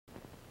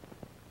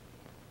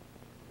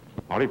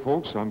Howdy,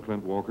 folks. I'm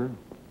Clint Walker.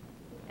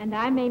 And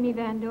I'm Mamie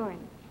Van Doren.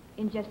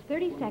 In just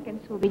 30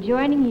 seconds, we'll be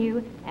joining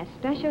you as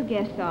special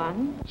guests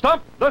on...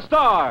 Stump the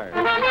Stars!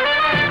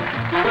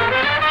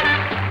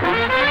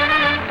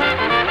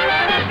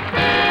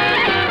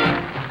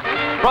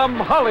 From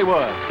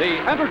Hollywood,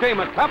 the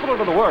entertainment capital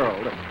of the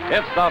world,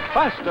 it's the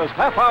fastest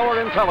half hour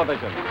in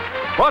television.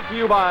 Brought to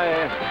you by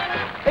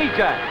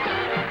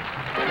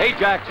Ajax.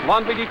 Ajax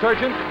Laundry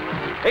Detergent,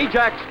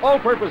 Ajax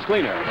All-Purpose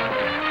Cleaner,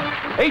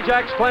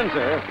 Ajax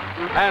Cleanser,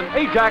 and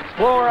Ajax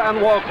Floor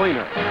and Wall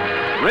Cleaner.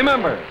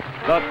 Remember,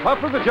 the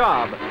tougher the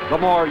job, the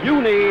more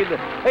you need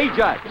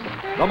Ajax,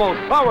 the most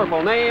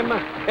powerful name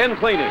in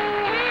cleaning.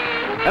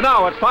 And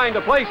now it's time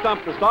to play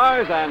Stump the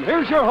Stars, and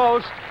here's your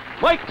host,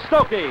 Mike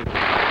Stokey.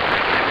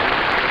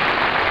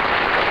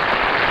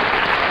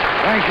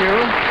 Thank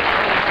you.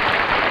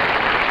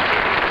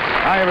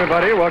 Hi,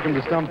 everybody. Welcome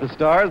to Stump the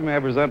Stars. May I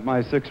present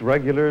my 6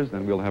 regulars,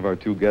 then we'll have our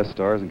 2 guest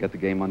stars and get the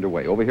game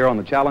underway. Over here on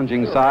the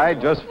challenging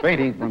side, just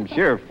fainting from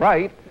sheer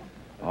fright,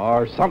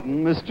 are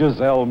something Miss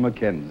Gisele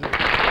MacKenzie.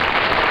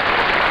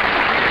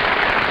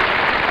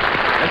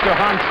 Mr.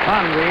 Hans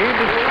Conried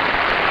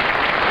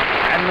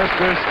and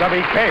Mr.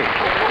 Stubby Kaye.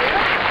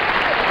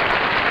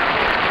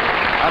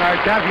 On our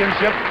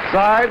championship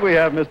side, we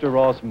have Mr.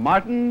 Ross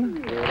Martin,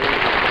 Miss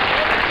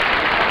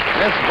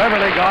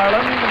Beverly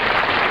Garland,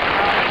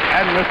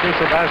 and Mr.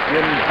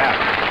 Sebastian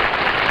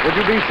Cabot. Would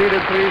you be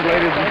seated, please,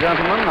 ladies and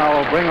gentlemen?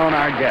 I'll bring on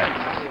our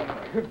guests.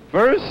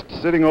 First,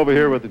 sitting over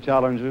here with the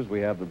challengers, we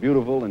have the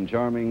beautiful and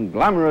charming,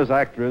 glamorous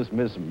actress,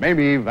 Miss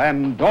Mamie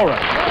Van Doren.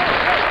 Mamie.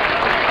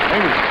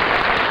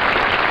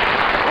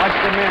 Watch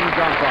the men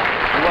jump up.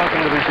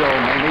 Welcome to the show,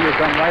 Mamie. You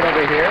come right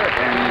over here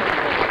and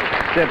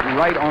sit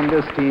right on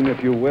this team,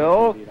 if you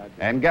will.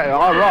 And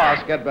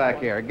Ross, get back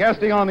here.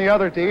 Guesting on the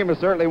other team is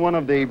certainly one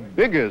of the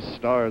biggest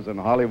stars in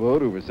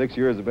Hollywood, who for 6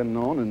 years have been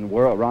known in the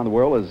world, around the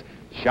world as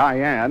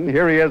Cheyenne.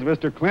 Here he is,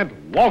 Mr. Clint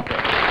Walker.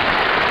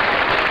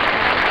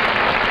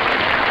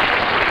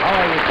 How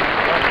are you?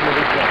 Welcome to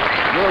the show.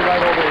 You're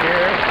right over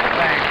here.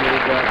 Thank you,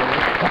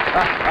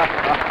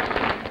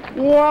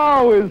 Beverly.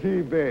 Wow, is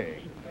he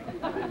big.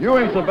 You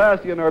and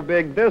Sebastian are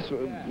big.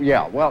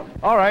 Yeah, well,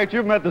 all right,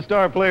 you've met the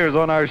star players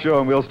on our show,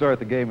 and we'll start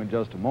the game in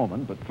just a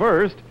moment. But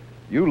first,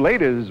 you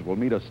ladies will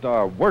meet a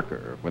star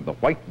worker when the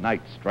white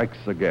knight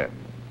strikes again.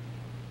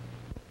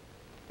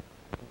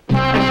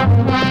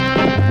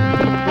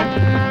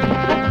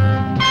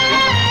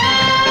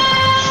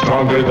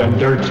 Stronger than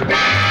dirt.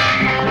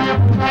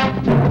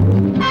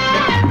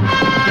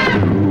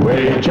 New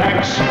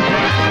Ajax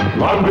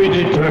laundry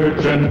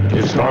detergent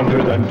is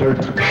stronger than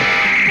dirt.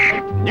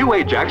 New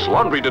Ajax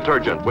Laundry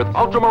Detergent with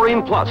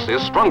Ultramarine Plus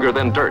is stronger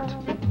than dirt.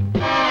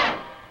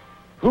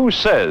 Who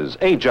says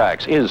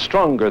Ajax is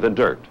stronger than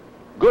dirt?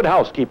 Good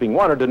Housekeeping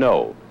wanted to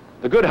know.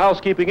 The Good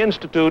Housekeeping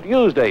Institute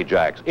used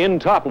Ajax in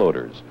top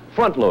loaders,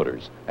 front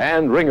loaders,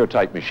 and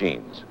wringer-type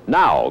machines.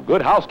 Now,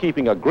 Good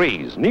Housekeeping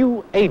agrees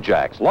new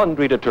Ajax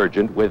Laundry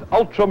Detergent with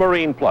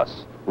Ultramarine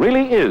Plus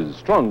really is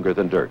stronger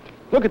than dirt.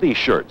 Look at these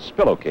shirts,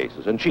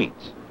 pillowcases, and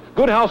sheets.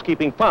 Good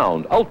Housekeeping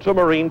found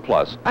Ultramarine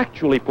Plus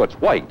actually puts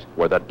white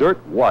where the dirt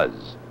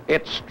was.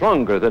 It's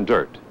stronger than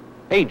dirt.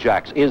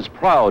 Ajax is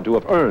proud to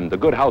have earned the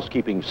Good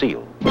Housekeeping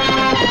seal.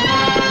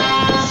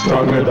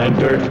 Stronger than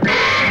dirt.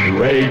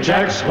 New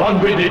Ajax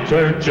laundry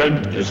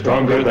detergent is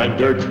stronger than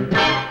dirt.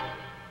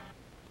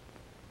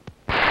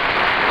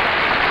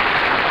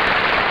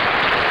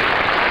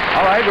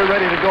 All right, we're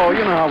ready to go.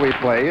 You know how we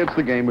play. It's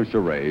the game of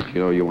charades. You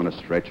know, you want to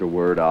stretch a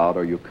word out,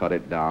 or you cut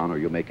it down, or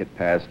you make it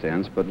past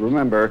tense. But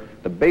remember,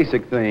 the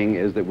basic thing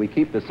is that we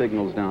keep the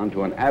signals down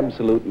to an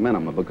absolute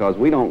minimum because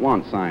we don't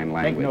want sign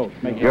language.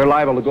 You're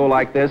liable to go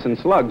like this and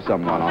slug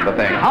someone on the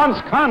thing.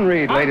 Hans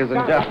Conried, ladies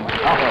and gentlemen.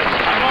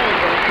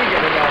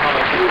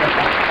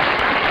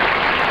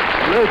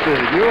 Listen,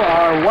 you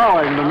are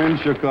wowing them in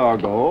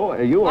Chicago.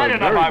 You are I don't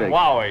know if I'm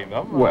wowing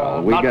them.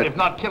 Well, if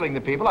not killing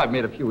the people, I've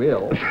made a few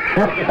ill. He's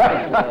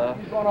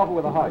going over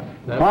with a heart.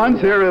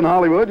 Hans here in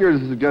Hollywood. Yours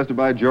is suggested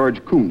by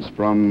George Kuntz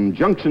from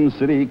Junction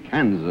City,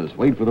 Kansas.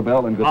 Wait for the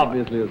bell and go.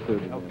 Obviously, of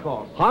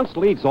course. Hans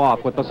leads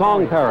off with the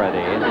song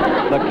parody,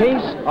 The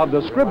Case of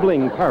the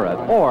Scribbling Parrot,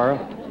 or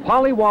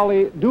Polly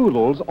Wolly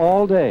Doodles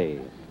All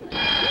Day.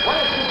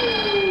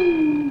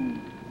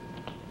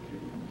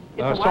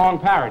 Song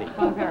parody.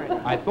 Song parody.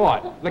 I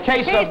thought. The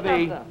case of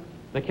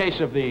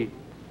the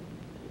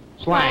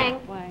slang.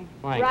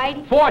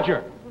 Writing.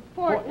 Forger.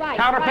 Right.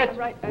 Counterfeit.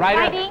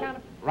 Writing.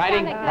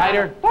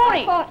 Writer.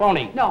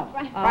 Phony. No.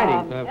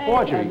 Writing.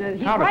 Forgery.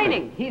 He's Counterfeit.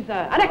 writing. He's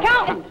an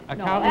accountant. Accountant.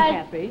 No, that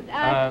can't be.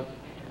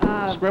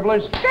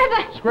 Scribblers.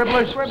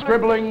 Scribbling.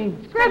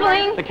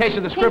 Scribbling. The case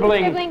of the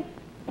scribbling.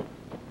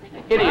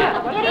 Idiot.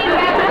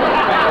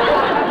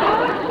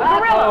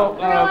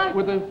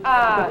 With the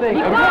thing.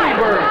 A goody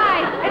bird.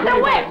 It's a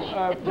witch.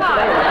 It's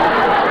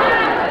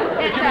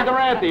lies. Jimmy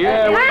Durante.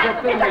 Yeah. It's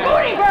a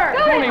goody bird.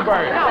 Goody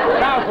bird. No.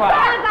 Sounds like.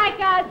 Sounds like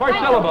a... First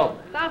syllable.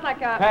 Sounds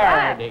like a...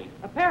 Parody.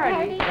 A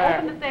parody.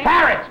 Open the thing.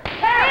 Parrot.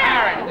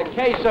 The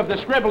case of the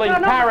scribbling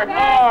parrot,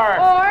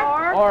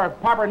 or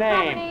proper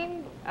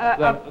name.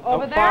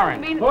 Over there? foreign.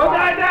 I mean,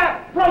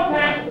 Protest!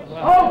 Protest!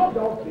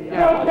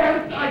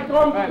 I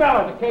saw him spell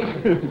it. The case,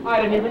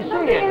 I didn't even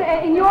see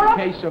it. in Europe?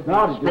 The case of...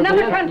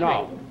 Another country?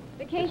 No.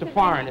 The case It's a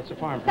foreign, it's a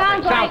foreign.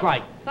 Sounds Sounds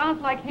like... like.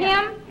 Sounds like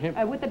him.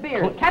 With the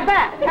beard.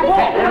 Cabot.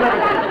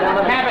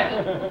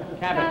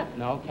 Cabot.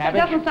 No, It Cabot.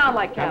 doesn't sound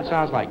like Cabot Cabot.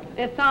 sounds like.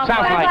 It sounds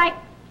like. like...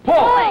 Pull.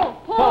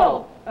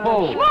 Pull.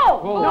 Pull.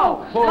 Pull.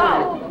 No.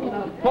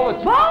 Pull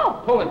it.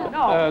 Pull. Pull it.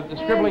 No. The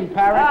scribbling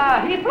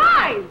parrot. He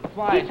flies.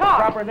 Flies. He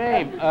talks. Proper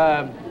name.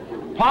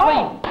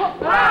 Polly.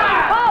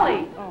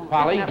 Polly. Oh,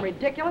 Polly. Isn't that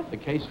ridiculous? The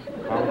case.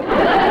 Polly.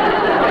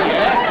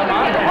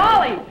 Yeah,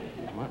 Polly.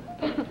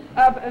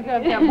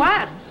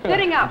 What?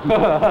 Sitting up. come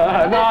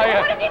on. No,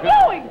 yeah. What is he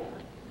doing?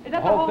 Is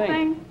that the Whole whole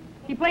thing. thing?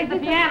 He plays the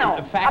piano.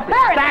 A parrot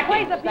that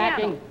plays the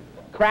stacking. piano.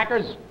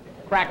 Crackers.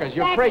 Crackers.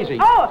 You're crazy.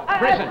 Oh,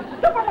 Prison.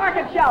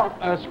 Supermarket shelf.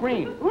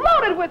 Screen.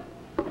 Loaded with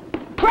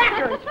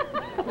crackers.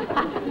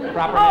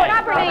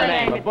 Proper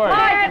name. A bird.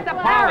 It's a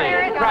Polly.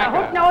 parrot. It's got a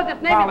Cracker. hook nose.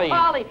 Its name Polly. is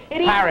Polly.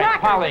 It eats Parrot.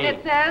 crackers. Polly. It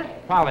says,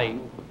 Polly.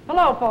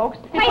 hello, folks.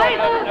 It plays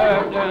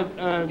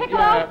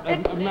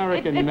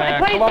American it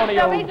plays the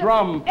colonial Stubby.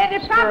 drum. And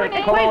its proper spirit,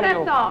 name plays that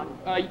colonial, song.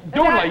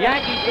 Doodler,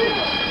 Yankee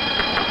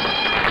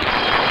Doodler.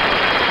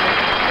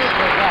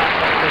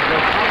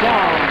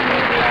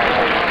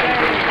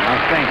 Now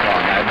think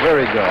on that.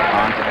 Very good,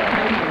 Hans.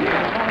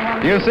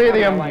 You see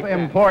the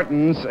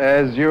importance,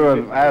 as you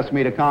have asked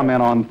me to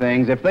comment on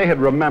things. If they had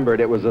remembered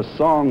it was a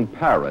song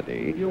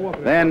parody,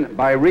 then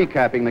by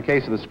recapping the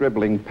case of the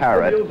scribbling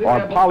parrot,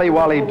 or Polly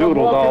Wolly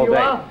doodled all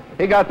day,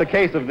 he got the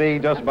case of thee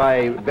just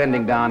by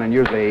bending down, and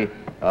usually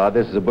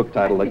this is a book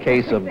title, The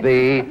Case of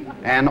Thee,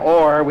 and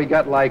or we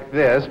got like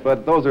this,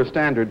 but those are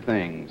standard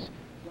things.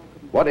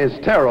 What is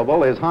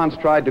terrible is Hans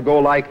tried to go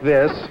like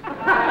this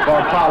for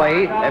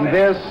Polly and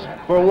this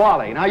for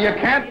Wally. Now, you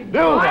can't do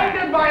that.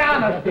 Blinded by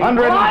honesty.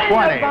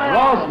 120.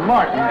 Ross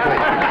Martin,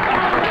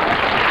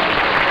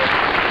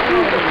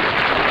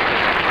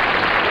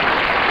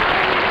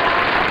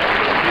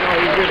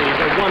 He's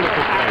a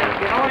wonderful player.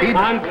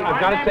 Hans, I've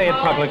got to say it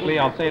publicly.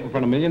 I'll say it in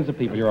front of millions of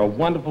people. You're a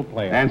wonderful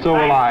player. And so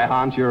will I,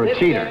 Hans. You're a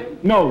cheater.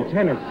 No,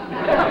 tennis.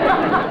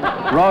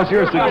 Ross,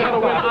 you're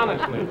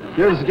Honestly.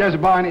 Here's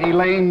suggested by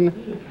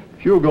Elaine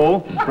Hugo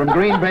from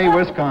Green Bay,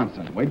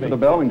 Wisconsin. Wait for the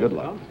bell and good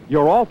luck.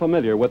 You're all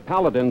familiar with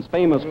Paladin's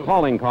famous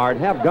calling card,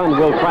 Have Gun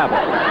Will Travel.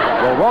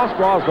 Well, Ross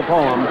draws the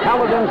poem,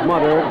 Paladin's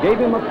mother gave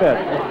him a fit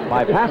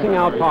by passing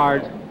out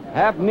cards,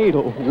 Have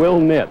Needle Will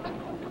Knit.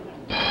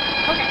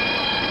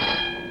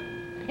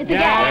 It's a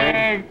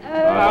gag.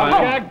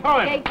 Gag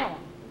poem. Gag poem.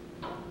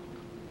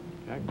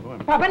 Gag poem.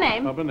 Proper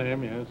name. Proper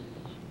name, yes.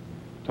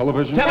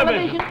 Television.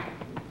 Television.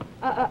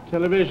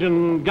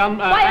 Television gun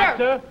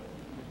actor.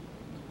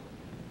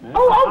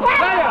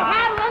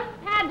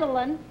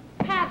 Paddling.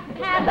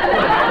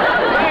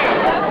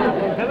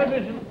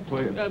 Television.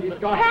 Player.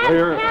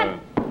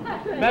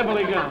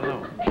 Beverly Garland.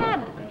 No.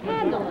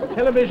 Paddling.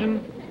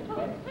 Television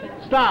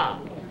star.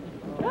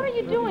 What are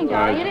you doing,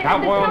 darling? It is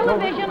cowboy on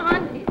television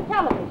on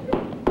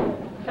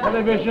television.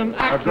 Television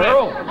actress.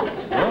 girl.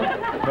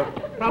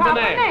 Proper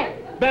name.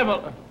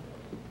 Beverly.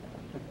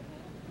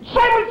 Say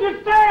what you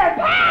said!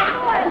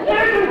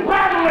 This is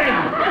paddling!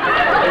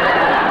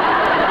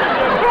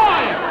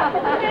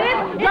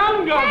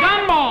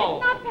 Gumball!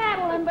 It's not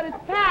paddling, but it's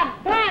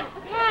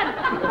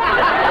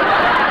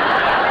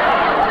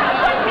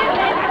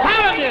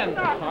Paladin!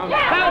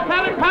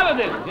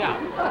 Paladin, yeah.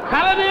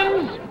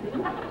 Paladins!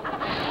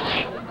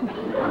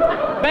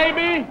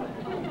 Baby!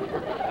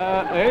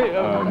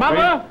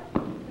 Mother!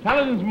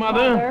 Paladin's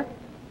mother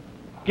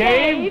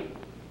gave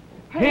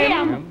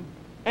him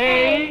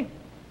a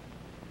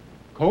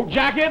coat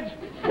jacket,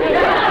 a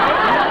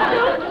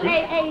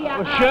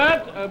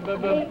shirt, a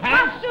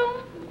pants,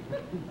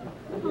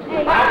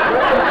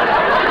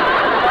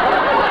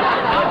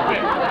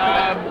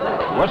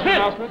 What's the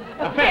announcement?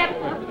 a fit.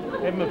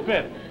 Gave him a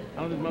fit.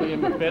 Paladin's mother gave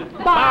him a fit.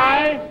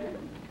 By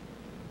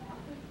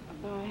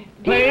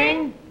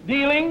playing,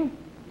 dealing,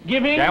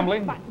 giving.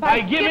 Gambling.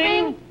 By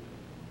giving.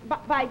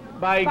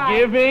 By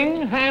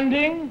giving,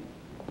 handing.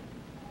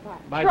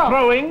 By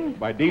throwing.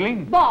 By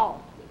dealing.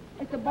 ball.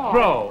 It's a ball.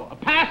 Throw.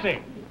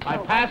 Passing. By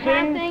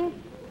passing.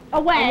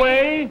 Away.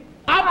 Away.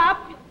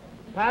 Up.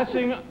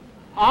 Passing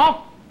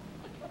off.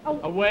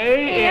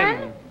 Away.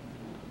 In.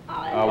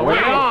 Away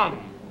on.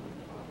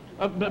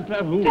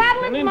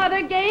 Paddling's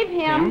mother gave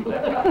him.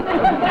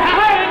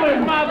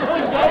 Paddling's mother gave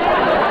him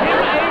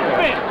a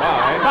fit.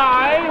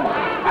 By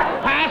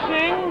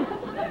passing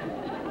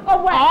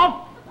Away.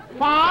 off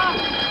far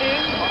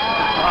in.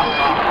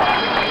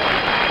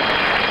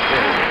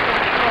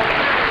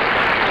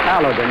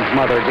 Paladin's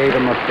mother gave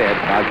him a fit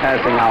by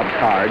passing out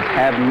cards,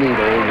 Have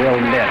Needle Will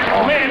Knit.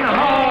 Win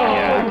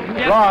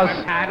home.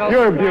 Ross,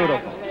 you're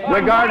beautiful.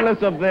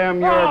 Regardless of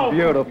them, you're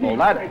beautiful.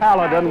 That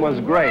Paladin was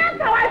great.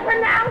 That's how I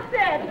pronounce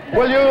it.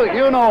 Well,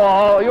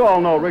 you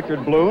all know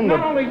Richard Bloom, the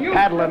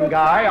paddling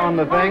guy on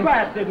the thing.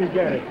 Glass didn't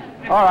get it.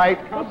 All right.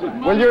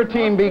 Will your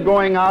team be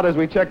going out as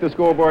we check the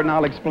scoreboard, and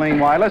I'll explain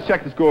why. Let's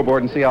check the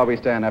scoreboard and see how we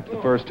stand after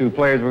the first two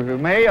players.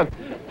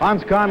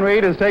 Hans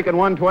Conried has taken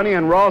 120,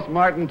 and Ross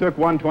Martin took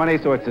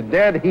 120, so it's a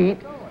dead heat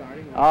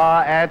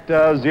at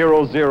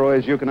 0-0,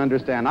 as you can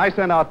understand. I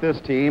sent out this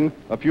team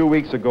a few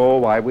weeks ago.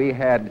 Why, we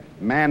had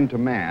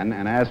man-to-man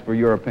and asked for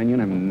your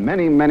opinion, and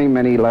many, many,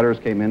 many letters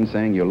came in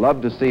saying you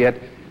love to see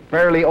it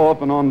fairly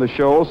often on the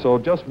show, so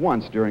just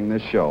once during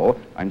this show,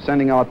 I'm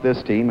sending out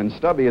this team, and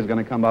Stubby is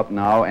going to come up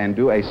now and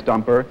do a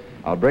stumper.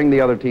 I'll bring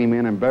the other team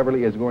in, and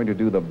Beverly is going to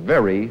do the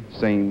very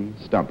same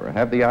stumper.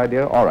 Have the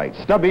idea? All right.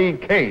 Stubby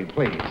Kaye,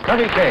 please.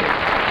 Stubby Kaye.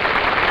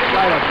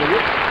 Right up, will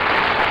you?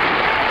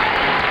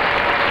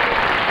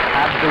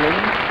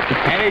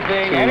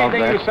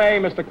 Anything you say,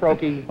 Mr.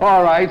 Croaky.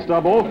 All right,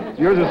 Stubble.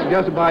 Yours is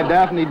suggested by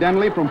Daphne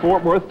Denley from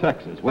Fort Worth,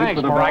 Texas. Wait Thanks,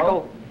 for the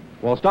Michael.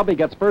 Well, Stubby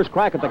gets first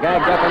crack at the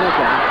gag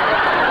definition.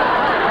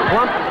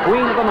 Plump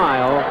Queen of the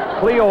Nile,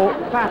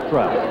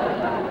 Cleopatra.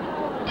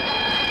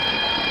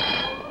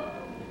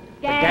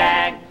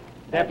 Gag.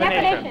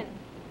 Definition.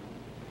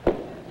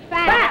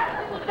 Fat.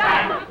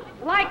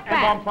 Like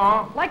fat.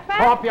 Embonpoint. Like fat.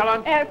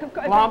 Corpulent.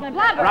 Plump.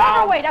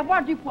 Round. Wait,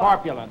 what do you put?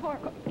 Corpulent.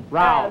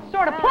 Round.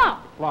 Sort of plump.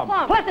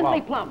 Plump.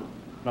 Pleasantly plump.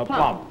 No,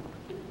 plump.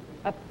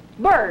 A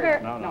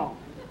bird. No.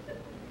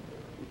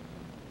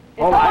 It's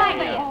the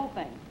whole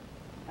thing.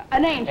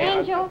 An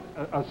angel.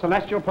 A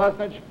celestial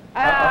personage?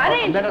 An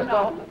angel. minister?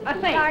 No. A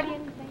saint.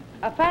 Guardian.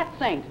 A fat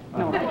saint.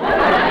 No. A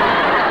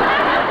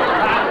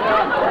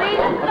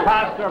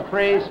pastor, a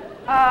priest.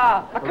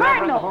 A The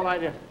cardinal. whole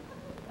idea.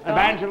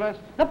 Evangelist?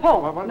 The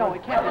Pope. What? No,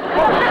 it can't be.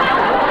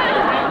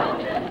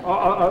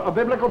 A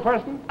biblical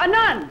person? A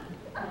nun.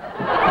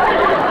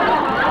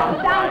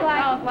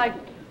 Sounds like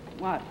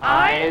What?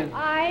 Eyes.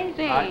 eyes.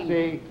 Seen.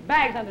 See.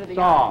 Bags under the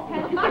Saw.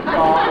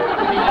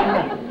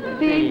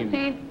 Seen.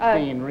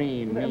 Seen.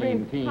 Reen.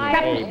 Teen.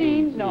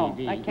 Capuchin. No,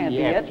 I can't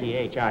be it.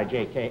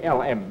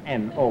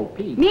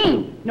 G-H-I-J-K-L-M-N-O-P.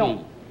 Mean.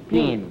 No.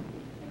 Peen.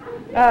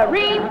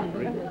 Read.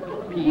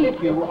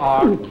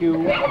 P-Q-R-Q.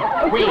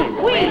 Queen.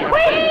 Queen.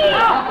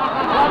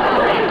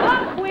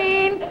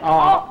 Queen.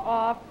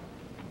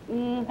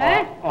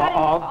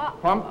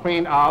 Plump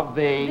queen of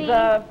the...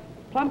 The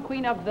plum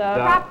queen of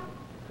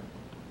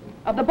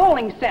the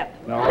bowling set.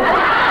 No. Of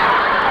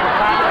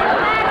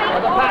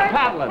the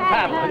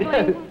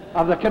paddling.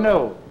 Of the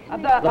canoe.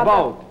 Of the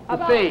boat.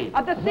 The sea.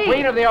 Of the sea.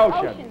 Queen of the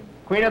ocean.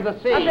 Queen of the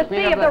sea. Of the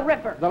Queen sea, of the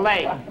river. The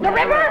lake. The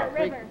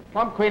river.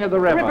 Plump queen of the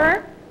river.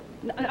 River.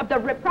 Of the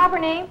proper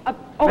name.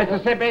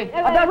 Mississippi.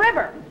 Of the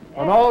river.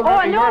 An old an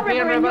old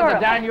European river in river, the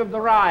Europe. Danube, the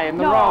Rhine,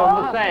 the No.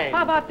 Rhone, the Seine.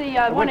 How about the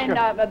one in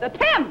the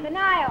Thames? The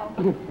Nile.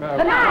 The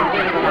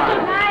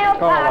Nile. Nile.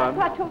 Colon.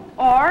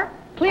 Or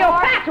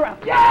Cleopatra.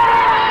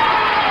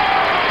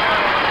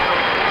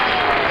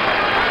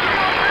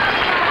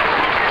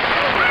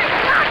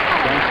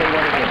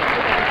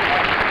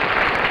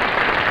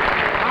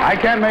 I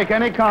can't make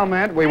any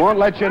comment. We won't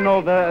let you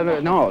know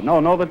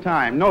the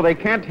time. No, they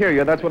can't hear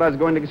you. That's what I was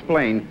going to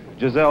explain.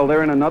 Gisele,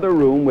 they're in another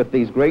room with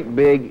these great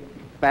big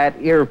fat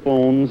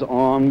earphones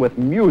on with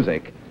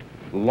music.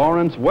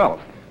 Lawrence Welk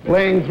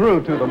playing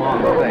through to them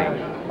on the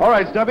thing. All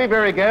right, Stubby,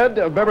 very good.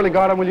 Beverly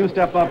Garland, will you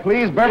step up,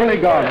 please? Beverly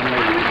Garland,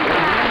 ladies.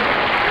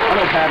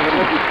 Hello, Pat.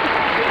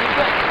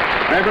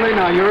 Beverly,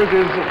 now yours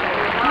is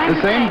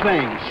the same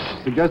thing.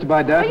 Suggested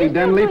by Daphne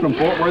Denley from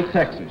Fort Worth,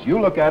 Texas. You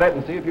look at it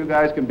and see if you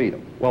guys can beat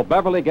them. Well,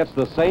 Beverly gets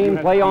the same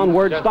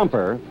play-on-word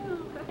stumper.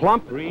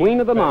 Plump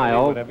Queen of the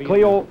Nile,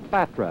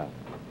 Cleopatra.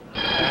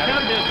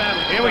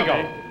 Here we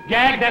go.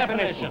 Gag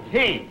definition.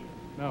 He.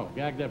 No,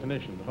 gag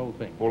definition, the whole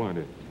thing. Hold on,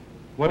 dude.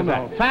 What is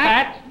that?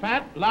 Fat,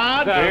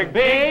 large,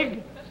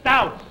 big,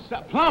 stout,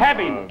 plump,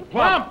 heavy,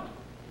 plump.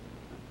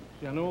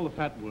 See, I know all the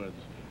fat words.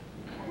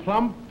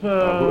 Plump,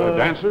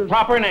 dancers?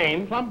 Proper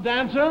name. Plump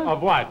dancer?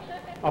 Of what?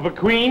 Of a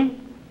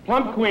queen?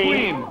 Plump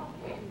queen.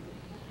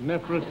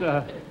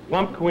 Nephrita.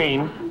 Plump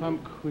queen.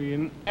 Plump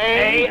queen.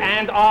 A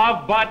and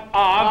of, but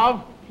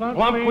of.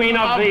 Plump queen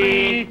of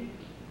the...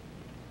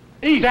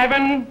 East.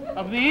 Seven.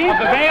 Of the East. Of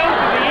the Vale.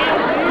 Of the East.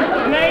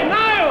 Name.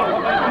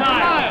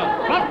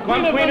 Nile. Plump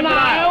queen of the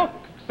Nile.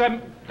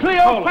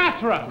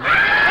 Cleopatra.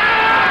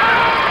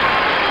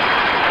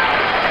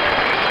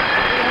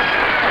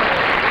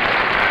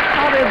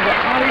 How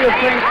do you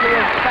think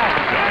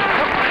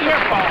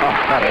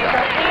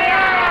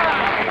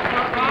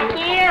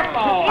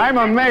I'm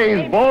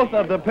amazed both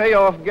of the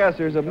payoff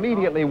guessers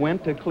immediately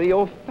went to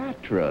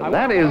Cleopatra.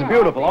 That is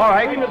beautiful. All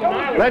right,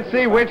 let's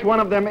see which one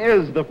of them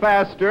is the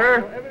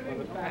faster.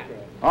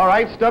 All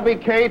right, Stubby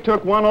Kaye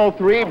took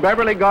 103,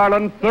 Beverly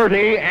Garland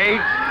 38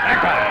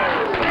 seconds.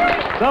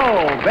 So,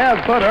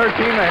 Bev put her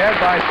team ahead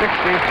by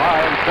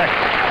 65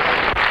 seconds.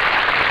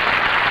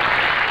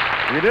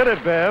 You did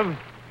it, Bev.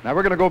 Now,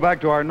 we're going to go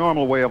back to our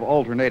normal way of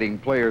alternating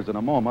players in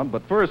a moment,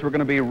 but first we're going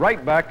to be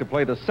right back to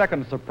play the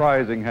second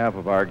surprising half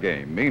of our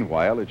game.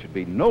 Meanwhile, it should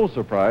be no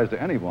surprise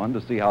to anyone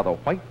to see how the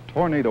white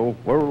tornado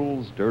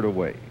whirls dirt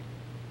away.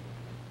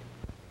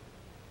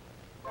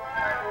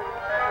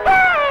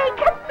 Hey,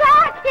 get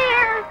back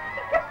here!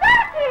 Get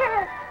back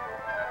here!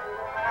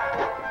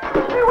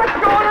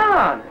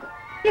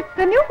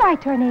 the new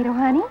white tornado,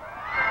 honey.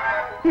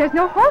 There's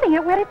no holding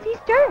it when it sees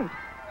dirt.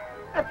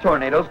 That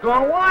tornado's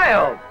gone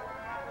wild.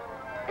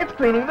 It's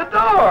cleaning the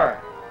door.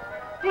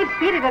 They've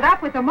speeded it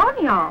up with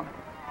ammoniol.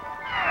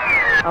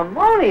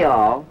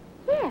 Ammoniol?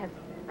 Yes,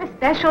 a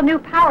special new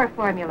power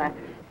formula.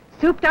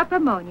 Souped up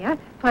ammonia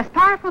plus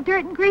powerful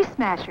dirt and grease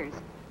smashers.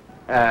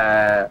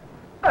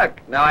 Look,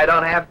 now I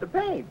don't have to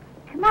paint.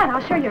 Come on,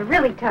 I'll show you a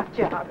really tough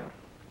job.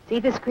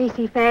 See this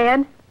greasy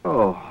fan?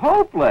 Oh,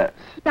 hopeless.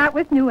 Not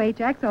with new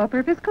Ajax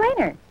all-purpose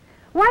cleaner.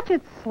 Watch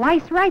it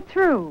slice right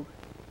through.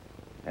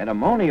 And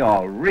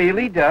ammoniol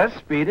really does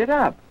speed it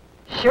up.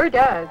 Sure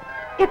does.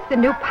 It's the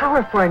new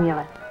power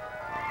formula.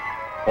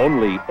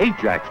 Only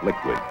Ajax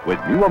liquid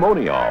with new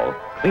ammoniol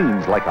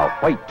cleans like a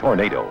white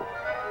tornado.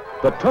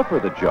 The tougher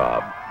the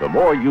job, the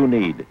more you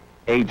need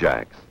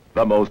Ajax,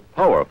 the most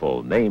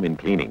powerful name in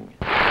cleaning.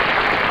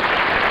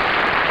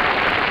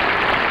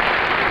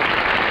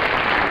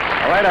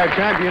 All right, our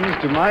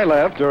champions to my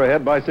left are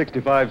ahead by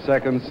 65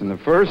 seconds. In the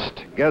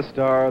first, guest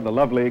star, the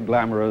lovely,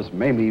 glamorous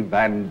Mamie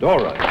Van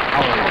Doren.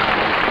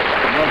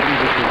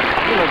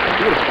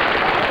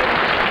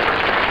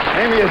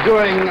 Mamie is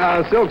doing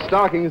silk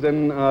stockings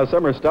and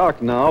summer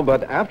stock now,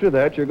 but after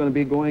that, you're going to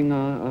be going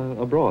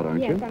abroad,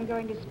 aren't you? Yes, I'm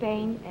going to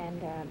Spain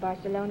and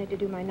Barcelona to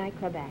do my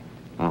nightclub act.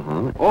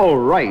 Uh-huh. All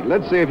right,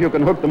 let's see if you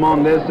can hook them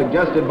on this,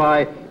 suggested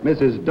by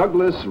Mrs.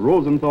 Douglas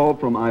Rosenthal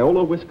from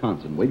Iola,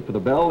 Wisconsin. Wait for the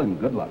bell and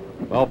good luck.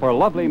 Well, for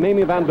lovely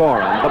Mamie Van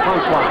Doren, the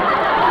punchline.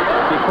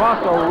 She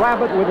crossed a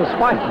rabbit with a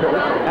spider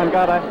and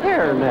got a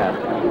hairnet.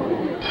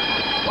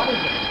 What is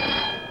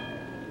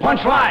it?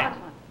 Punchline.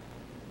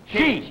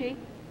 She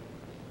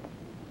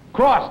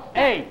crossed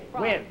A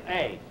with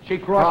A. She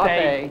crossed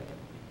A.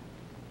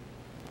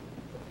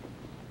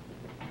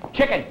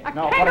 Chicken.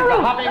 No,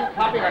 kangaroo. What is it?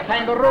 Hopping a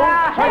kangaroo?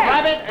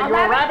 Rabbit? Are you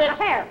a rabbit? A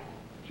hare.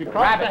 She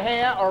crossed a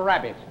hare or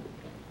rabbit?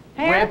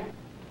 Hare. With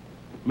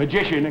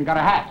magician and got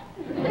a hat.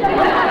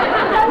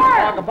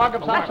 A bug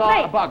of some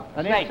sort. A bug.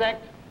 An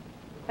insect.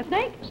 A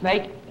snake?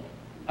 Snake.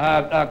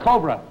 A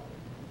cobra.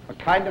 A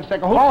kind of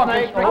snake. A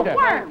snake. A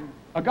worm.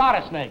 A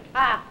goddess snake.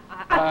 A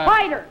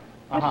spider.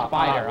 A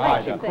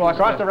spider.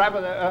 Crossed a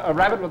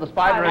rabbit with a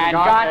spider and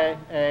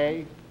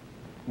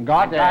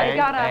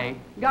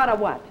got a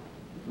what?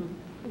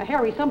 A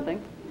hairy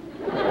something.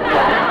 A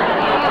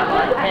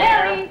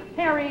hairy.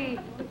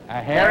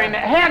 A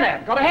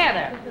hairnet. Got a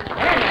hairnet.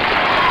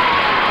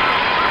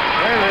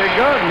 Very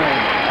good,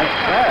 Mamie. That's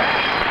that.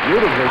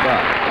 Beautifully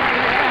done.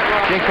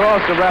 She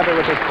crossed a rabbit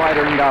with a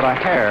spider and got a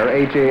hare,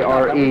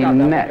 H-A-R-E,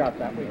 net.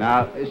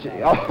 Now,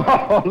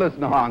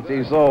 listen, Hans,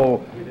 he's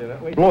so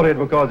bloated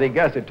because he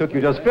guessed. It took you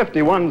just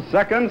 51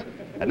 seconds.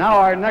 And now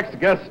our next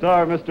guest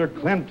star, Mr.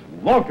 Clint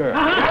Walker.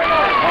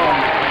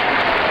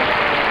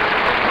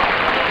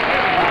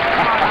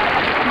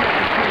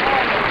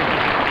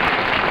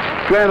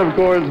 Clint, of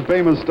course,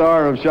 famous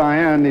star of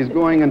Cheyenne. He's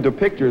going into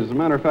pictures. As a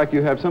matter of fact,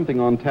 you have something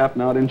on tap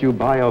now. Didn't you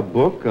buy a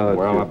book?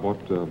 Well, I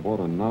bought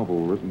a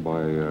novel written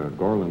by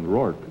Garland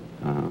Rourke,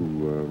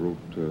 who wrote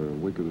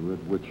Wake of the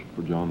Red Witch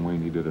for John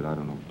Wayne. He did it, I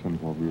don't know, 10,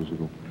 12 years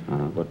ago.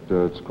 But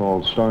it's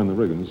called Star in the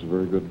Riggin'. It's a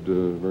very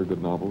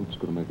good novel. It's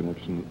going to make an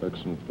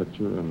excellent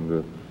picture,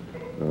 and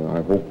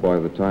I hope by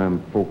the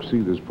time folks see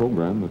this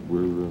program that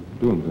we're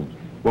doing things.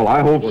 Well,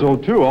 I hope so,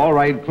 too. All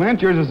right, Clint,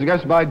 yours is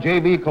suggested by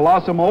J.V.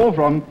 Colosimo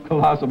from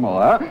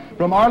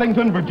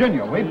Arlington,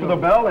 Virginia. Wait for the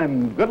bell,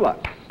 and good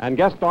luck. And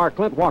guest star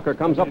Clint Walker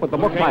comes up with the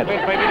book title,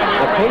 The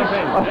Case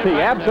of the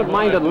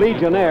Absent-Minded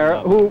Legionnaire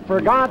Who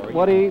Forgot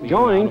What He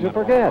Joined to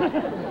Forget. All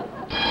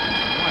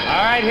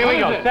right, here we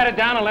go. Set it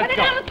down and let's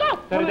go.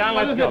 Set it down,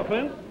 let's go.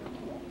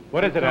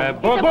 What is it? A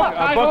book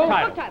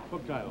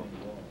title.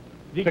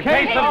 The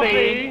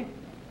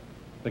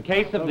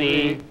case of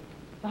the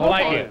whole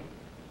idea.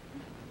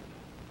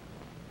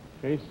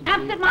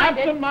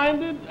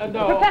 Absent-minded.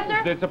 No.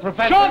 Professor? It's a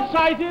professor.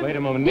 Short-sighted. Wait a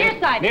moment.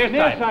 Nearsighted.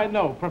 Nearsighted.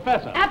 No.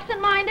 Professor.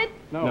 Absent-minded.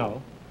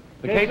 No.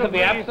 The case of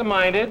the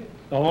absent-minded.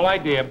 The whole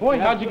idea. Boy,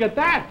 how'd you get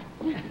that?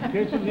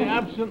 Case of the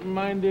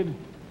absent-minded.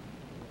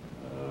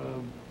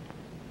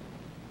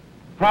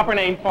 Proper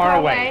name, far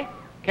away.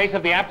 Case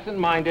of the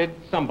absent-minded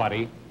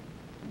somebody.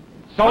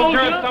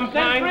 Soldier of some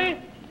kind.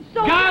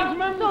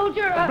 Guardsman.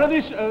 Soldier.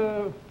 British.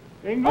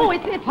 English. Oh,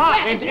 it's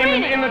hot. In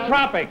the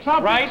tropics,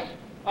 right?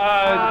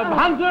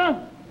 Hunter.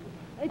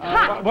 It's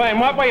hot. Well, in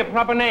what way a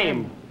proper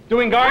name?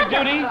 Doing guard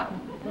duty?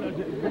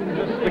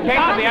 The case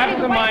of the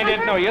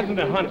absent-minded. No, he isn't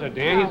a hunter,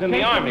 dear. He's in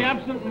the army. The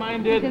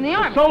absent-minded. He's in the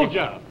army.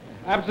 Soldier.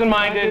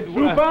 Absent-minded.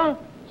 Trooper.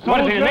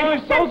 What is he, an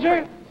English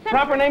soldier?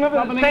 Proper name of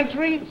a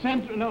sentry?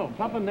 No,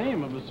 proper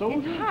name of a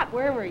soldier. It's hot,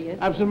 wherever he is.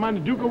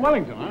 Absent-minded Duke of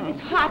Wellington.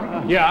 It's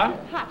hot. Yeah.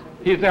 Hot.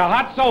 He's a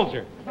hot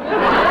soldier.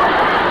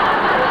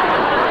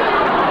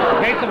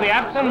 Case of the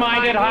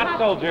absent-minded hot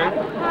soldier.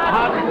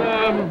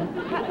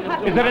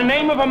 Is it a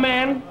name of a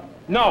man?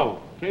 No.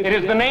 It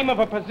is the name of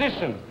a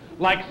position,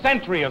 like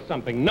sentry or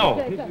something. No.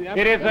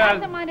 It is a...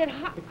 Absent-minded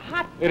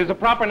hot. It is a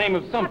proper name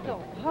of something.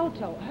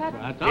 Hoto.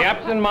 The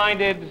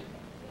absent-minded...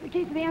 The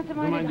case of the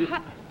absent-minded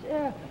hot...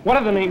 What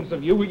are the names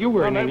of you? You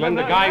were in England,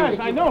 the guy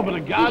who... I know, but a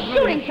guy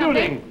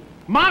shooting.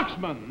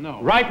 Marksman,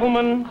 no.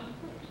 Rifleman?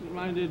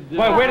 Minded,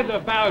 Well, where did the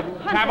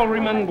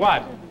cavalryman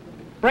what?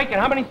 Break it,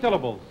 how many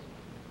syllables?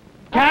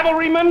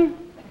 Cavalryman?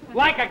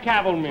 Like a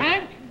cavalryman.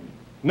 Tank?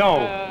 No.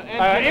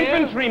 Engineer?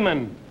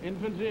 Infantryman.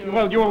 Infantry?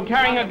 Well, you were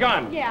carrying a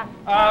gun. Yeah.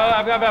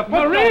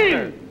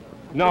 Marine?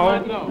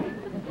 No. No.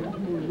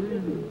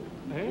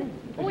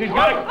 She's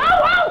got a...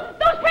 Oh!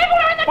 Those people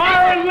are in the...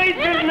 Foreign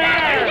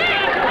Legionnaire!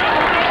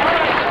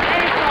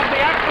 Of the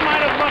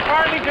Axomite of the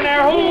Foreign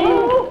Legionnaire who...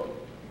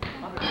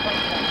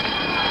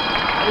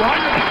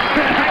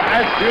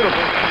 That's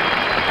beautiful.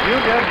 You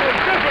get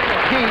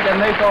heat and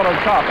they thought of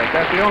topic.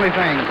 That's the only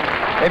thing.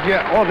 If you...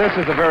 Oh, this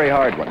is a very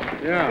hard one.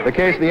 Yeah. The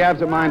case of the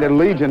absent-minded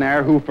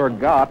legionnaire who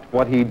forgot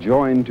what he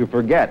joined to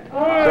forget.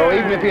 So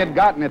even if he had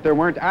gotten it, there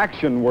weren't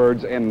action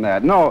words in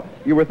that. No,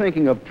 you were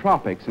thinking of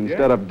tropics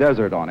instead of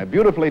desert on it.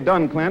 Beautifully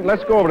done, Clint.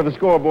 Let's go over to the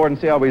scoreboard and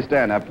see how we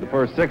stand after the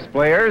first 6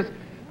 players.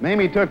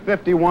 Mamie took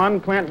 51,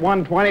 Clint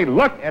 120.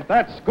 Look at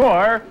that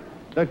score.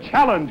 The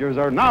challengers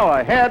are now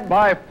ahead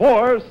by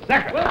 4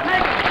 seconds.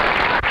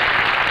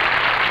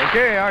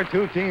 Okay, our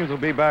 2 teams will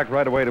be back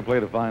right away to play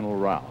the final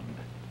round.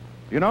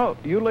 You know,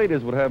 you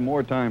ladies would have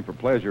more time for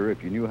pleasure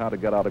if you knew how to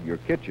get out of your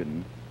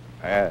kitchen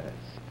fast.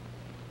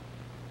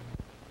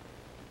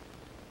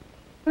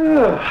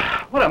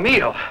 What a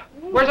meal.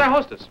 Where's our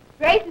hostess?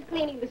 Grace is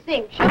cleaning the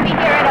sink. She'll be here in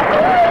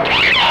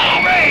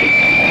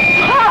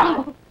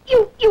Oh!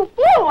 You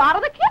flew out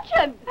of the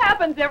kitchen.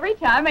 Happens every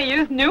time I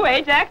use new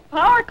Ajax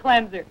Power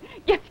Cleanser.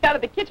 Gets you out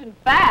of the kitchen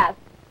fast.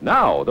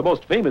 Now, the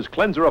most famous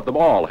cleanser of them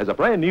all has a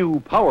brand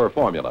new power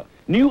formula.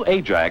 New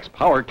Ajax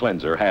Power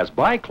Cleanser has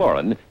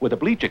bichlorine with a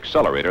bleach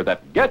accelerator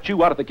that gets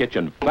you out of the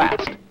kitchen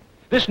fast.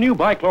 This new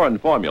bichlorine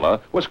formula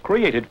was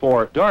created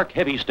for dark,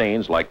 heavy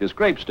stains like this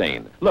grape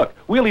stain. Look,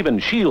 we'll even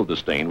shield the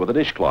stain with a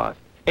dishcloth.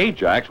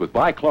 Ajax with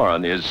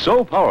bichlorine is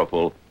so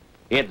powerful,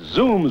 it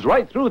zooms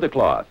right through the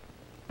cloth,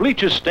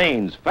 bleaches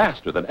stains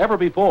faster than ever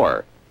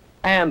before,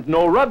 and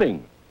no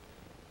rubbing.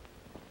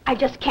 I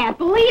just can't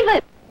believe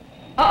it.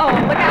 Uh-oh,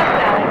 look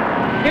out, Sally.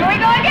 Here we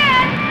go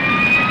again.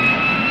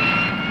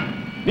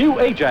 New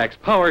Ajax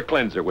Power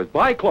Cleanser with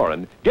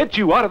bichlorine gets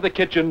you out of the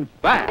kitchen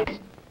fast.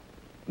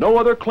 No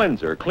other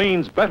cleanser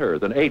cleans better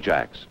than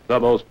Ajax, the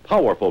most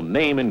powerful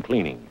name in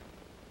cleaning.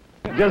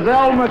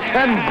 Gisele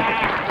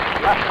MacKenzie.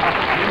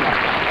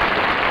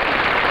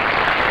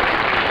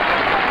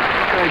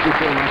 Thank you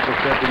so much for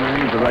stepping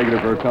in as a regular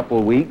for a couple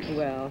of weeks.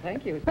 Well,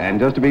 thank you. And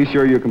just to be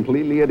sure you're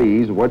completely at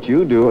ease, what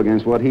you do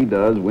against what he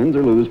does, wins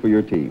or lose for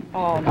your team.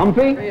 Oh,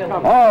 Comfy?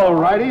 All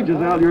righty.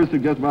 Gisele, yours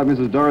suggested by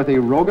Mrs. Dorothy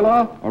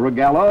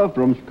Rogala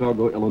from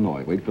Chicago,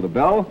 Illinois. Wait for the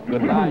bell.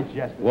 Good night,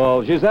 Jessica.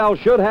 Well, Gisele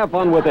should have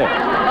fun with this.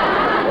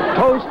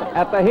 Toast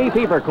at the Hay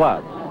Fever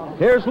Club.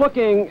 Here's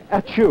looking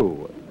at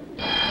you.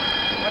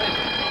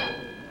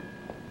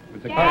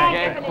 It's a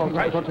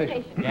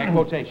quotation. Yeah,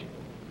 quotation.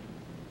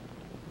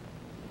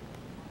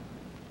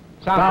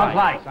 Sounds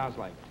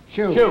like.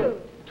 Shoe.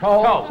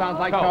 Toe. Sounds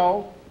like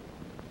toe.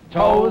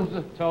 Toes.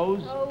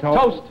 Toast.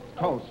 Toast.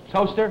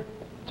 Toaster.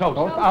 Toast.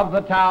 Toast of the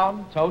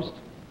town. Toast.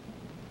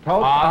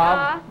 Toast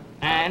of.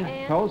 And.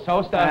 Toast.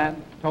 Toast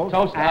and.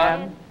 Toast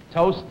and.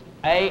 Toast.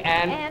 A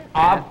and.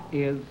 Of.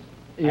 Is.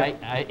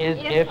 Is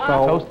if.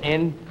 So. Toast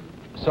in.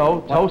 So.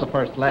 What's Toast. the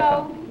first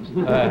letter?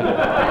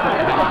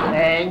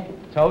 A.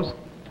 Toast.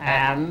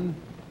 And.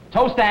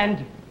 Toast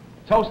and.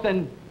 Toast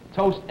and.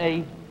 Toast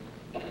a.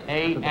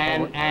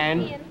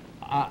 And.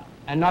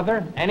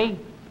 Another. Any.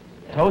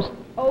 Toast.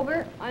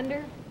 Over,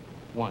 under.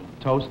 1.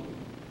 Toast.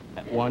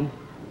 1.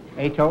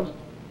 A toast?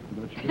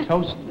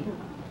 Toast.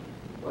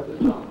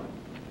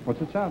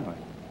 What's it sound like?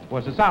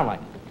 What's it sound like?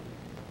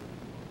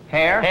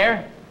 Hair.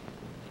 Hair.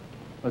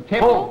 A tip.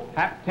 Pull.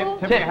 Hat. Tip.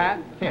 Tip Tip. your hat.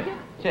 Tip.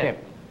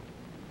 Tip.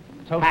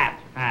 Toast.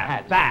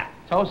 Hat. That.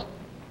 Toast.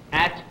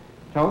 At.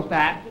 Toast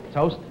at.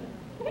 Toast.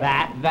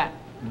 That.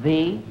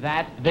 The.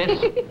 That. This.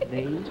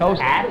 The.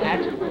 Toast. At.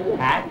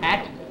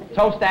 At.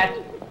 Toast at.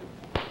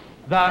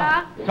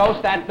 The.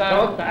 Toast at the.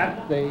 Toast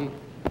at the.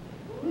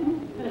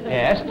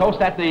 Yes.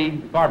 Toast at the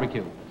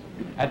barbecue.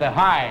 At the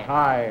high.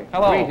 Hi.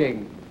 Hello.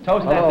 Greeting.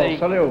 Toast Hello. at the.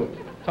 Salute.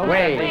 Toast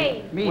Wave. at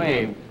the. Meeting.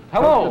 Wave.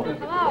 Hello.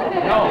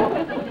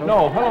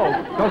 No. Hello.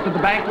 Toast at the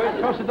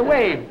banquet. Toast at the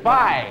wave.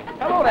 Bye.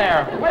 Hello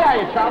there. Where are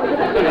you, Charlie?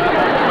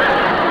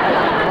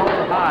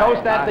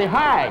 Toast at the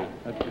high.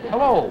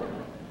 Hello.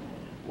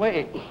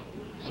 Wait.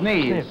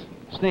 Sneeze.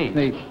 Sneeze.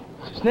 Sneeze.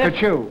 Sniff.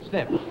 Chew.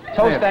 Sniff.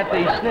 Toast at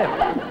the sniff.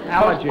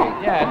 Allergy.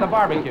 Yeah, at the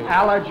barbecue.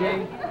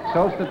 Allergy.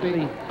 Toast at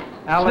the.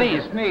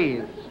 Allergy.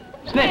 Sneeze.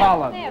 Sniff.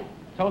 Pollen.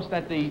 Toast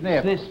at the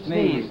Sniff.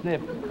 Sneeze.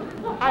 Sniff.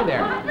 Hi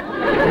there.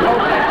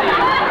 Toast at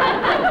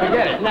the.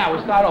 Forget it. Now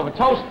we start over.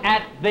 Toast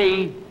at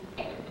the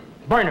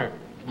burner.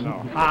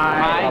 No.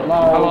 Hi.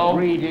 Hello.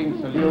 Greeting.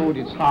 Salute.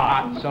 It's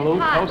hot.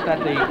 Salute. Toast at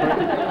the.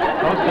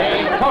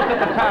 Toast at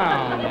the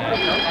town.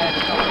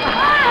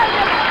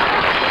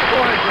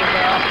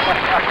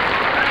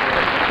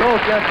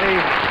 Toast at the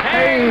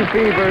Hay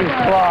Fever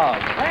Club.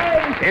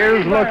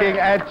 Here's looking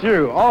at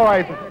you. All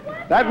right.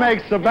 That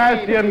makes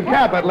Sebastian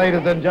Cabot,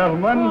 ladies and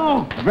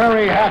gentlemen,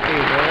 very happy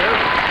here.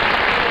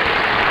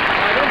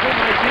 I don't think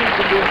my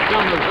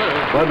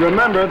But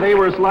remember, they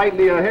were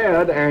slightly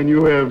ahead, and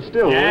you have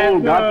still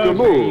got to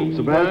move.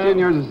 Sebastian,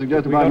 yours is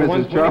suggested by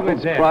Mrs.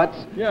 Charles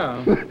Prutz.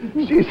 Yeah.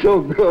 She's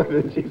so good,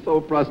 and she's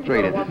so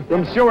frustrated.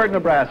 From Seward,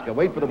 Nebraska.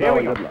 Wait for the bell.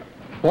 Good luck.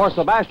 For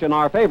Sebastian,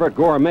 our favorite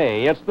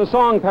gourmet, it's the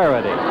song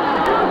parody.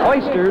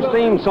 Oyster's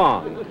theme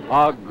song.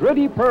 A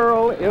gritty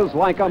pearl is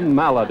like a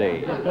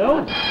melody. Okay.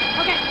 All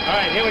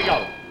right, here we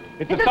go.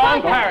 It's a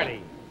song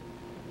parody.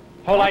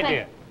 Whole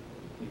idea.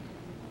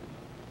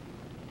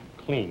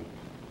 Clean.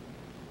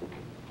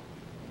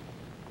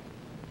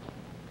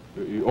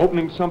 You're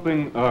opening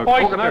something,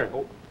 Oyster.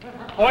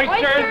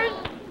 Oysters.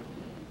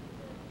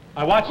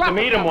 I watched them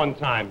eat them one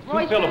time.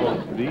 2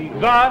 syllables. The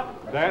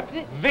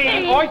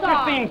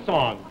oyster theme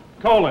song.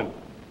 Colon.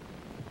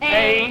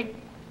 A.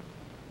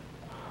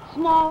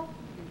 Small.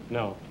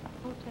 No.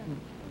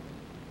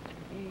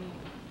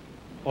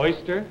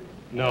 Oyster?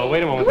 No,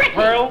 wait a moment. Gritty.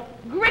 Pearl?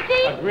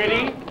 Gritty. A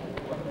gritty?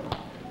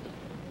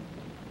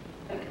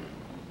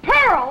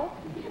 Pearl.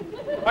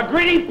 A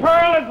gritty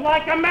pearl is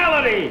like a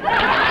melody. It's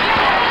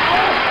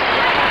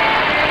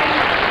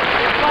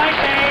like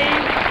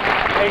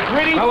a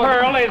gritty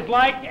pearl is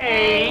like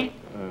a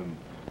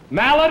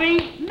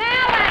melody.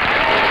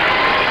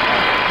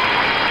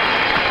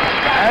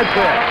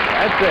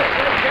 That's it.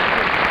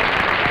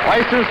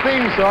 Oyster's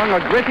theme song, A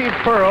Gritty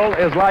Pearl,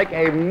 is like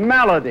a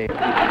melody. All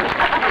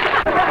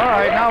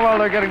right, now while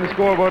they're getting the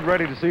scoreboard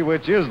ready to see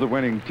which is the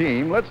winning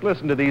team, let's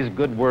listen to these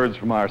good words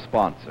from our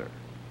sponsor.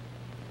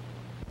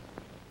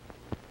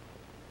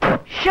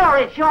 Sure,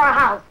 it's your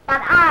house,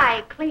 but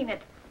I clean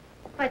it.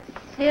 But,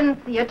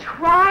 Cynthia,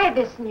 try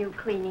this new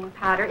cleaning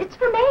powder. It's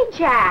from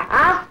Ajax.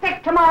 I'll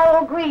stick to my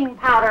old green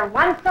powder.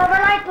 Once over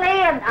lightly,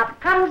 and up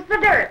comes the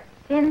dirt.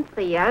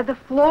 Cynthia, the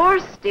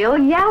floor's still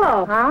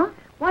yellow. Huh?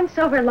 Once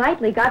over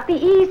lightly got the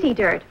easy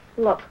dirt.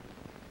 Look.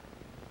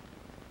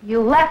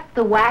 You left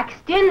the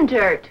waxed-in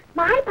dirt.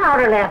 My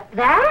powder left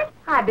that.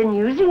 I've been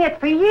using it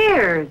for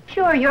years.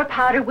 Sure, your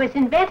powder was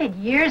invented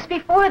years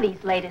before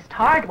these latest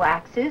hard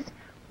waxes.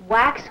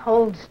 Wax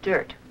holds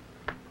dirt.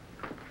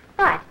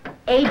 But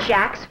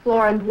Ajax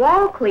Floor and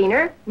Wall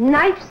Cleaner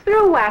knifes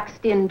through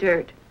waxed-in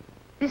dirt.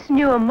 This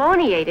new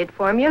ammoniated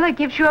formula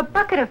gives you a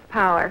bucket of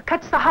power,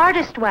 cuts the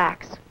hardest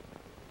wax.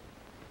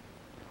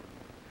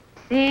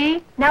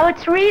 See? Now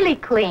it's really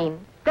clean.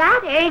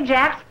 That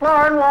Ajax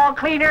Floor and Wall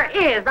Cleaner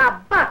is a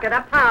bucket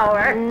of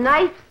power.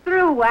 Knifes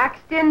through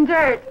waxed-in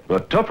dirt. The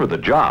tougher the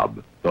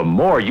job, the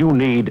more you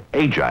need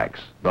Ajax,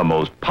 the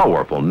most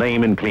powerful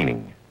name in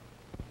cleaning.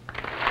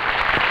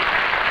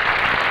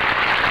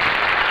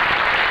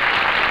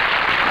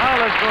 Now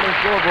let's go to the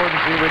scoreboard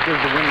and see which is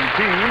the winning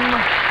team.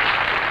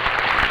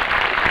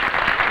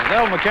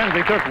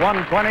 MacKenzie took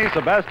 120,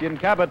 Sebastian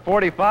Cabot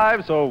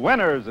 45, so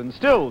winners and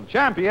still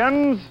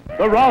champions,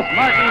 the Ross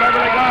Martin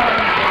Beverly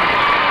Garland.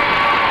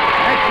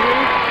 Next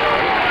week,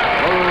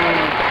 the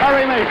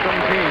Perry Mason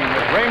team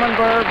with Raymond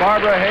Burr,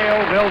 Barbara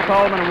Hale, Bill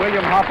Tolman, and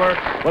William Hopper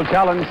will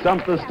challenge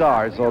Stump the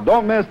Stars. So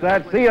don't miss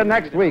that. See you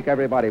next week,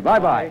 everybody.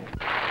 Bye-bye.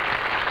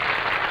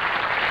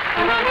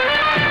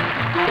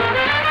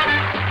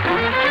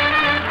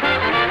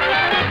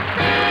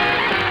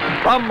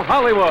 From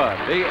Hollywood,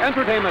 the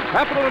entertainment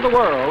capital of the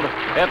world,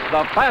 it's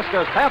the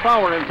fastest half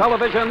hour in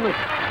television,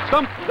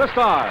 Stump the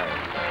Stars.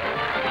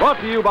 Brought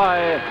to you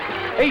by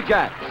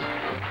Ajax.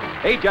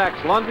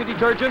 Ajax Laundry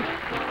Detergent,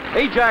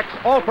 Ajax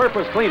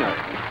All-Purpose Cleaner,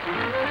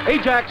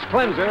 Ajax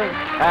Cleanser,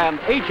 and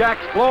Ajax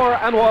Floor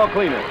and Wall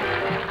Cleaner.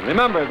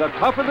 Remember, the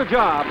tougher the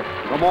job,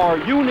 the more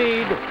you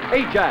need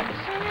Ajax,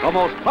 the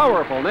most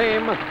powerful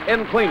name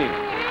in cleaning.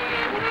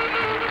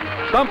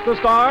 Stump the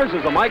Stars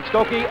is a Mike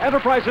Stokey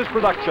Enterprises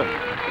production.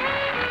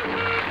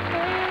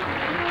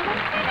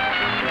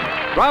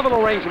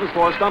 Travel arrangements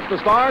for Stump the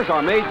Stars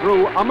are made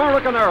through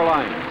American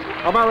Airlines,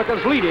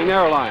 America's leading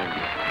airline.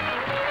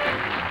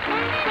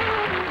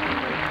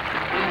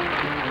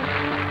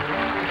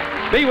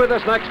 Be with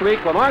us next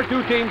week when our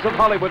 2 teams of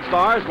Hollywood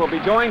stars will be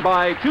joined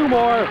by 2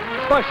 more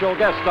special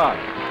guest stars.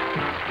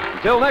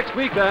 Until next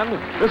week, then,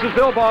 this is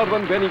Bill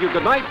Baldwin bidding you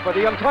good night for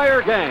the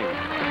entire gang.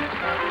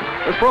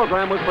 This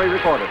program was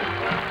pre-recorded.